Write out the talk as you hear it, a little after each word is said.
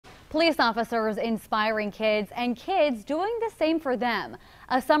Police officers inspiring kids and kids doing the same for them.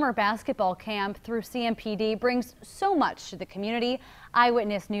 A summer basketball camp through CMPD brings so much to the community.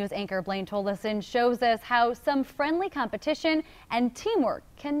 Eyewitness News anchor Blaine Tollison shows us how some friendly competition and teamwork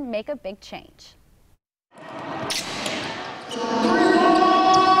can make a big change.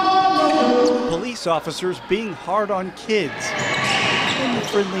 Police officers being hard on kids in the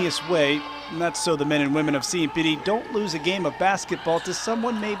friendliest way. And that's so the men and women of CMPD don't lose a game of basketball to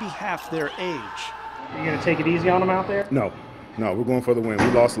someone maybe half their age. Are you going to take it easy on them out there? No, we're going for the win.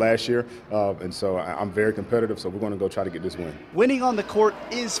 We lost last year, and so I'm very competitive, so we're going to go try to get this win. Winning on the court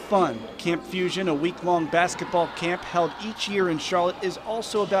is fun. Camp Fusion, a week-long basketball camp held each year in Charlotte, is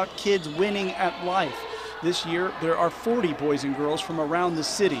also about kids winning at life. This year, there are 40 boys and girls from around the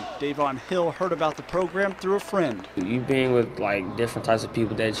city. Davon Hill heard about the program through a friend. You being with like different types of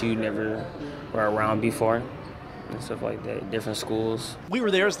people that you never were around before and stuff like that, different schools. We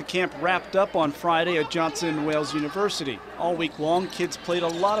were there as the camp wrapped up on Friday at Johnson & Wales University. All week long, kids played a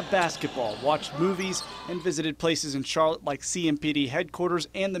lot of basketball, watched movies, and visited places in Charlotte like CMPD headquarters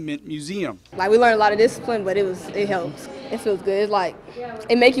and the Mint Museum. Like, we learned a lot of discipline, but it helps. It feels good. It's like,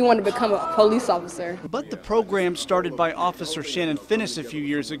 it makes you want to become a police officer. But the program started by Officer Shannon Finnis a few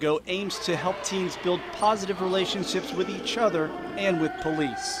years ago aims to help teens build positive relationships with each other and with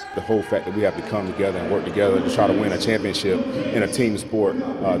police. The whole fact that we have to come together and work together to try to win a championship in a team sport,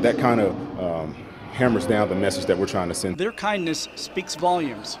 that kind of hammers down the message that we're trying to send. Their kindness speaks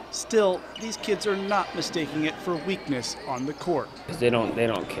volumes. Still, these kids are not mistaking it for weakness on the court. They don't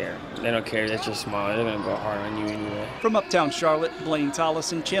care. They don't care that you're small. They're going to go hard on you anyway. From Uptown Charlotte, Blaine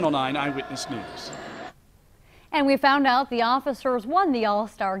Tollison, Channel 9 Eyewitness News. And we found out the officers won the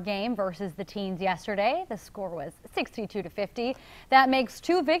All-Star game versus the teens yesterday. The score was 62-50. That makes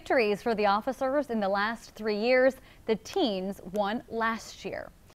 2 victories for the officers in the last 3 years. The teens won last year.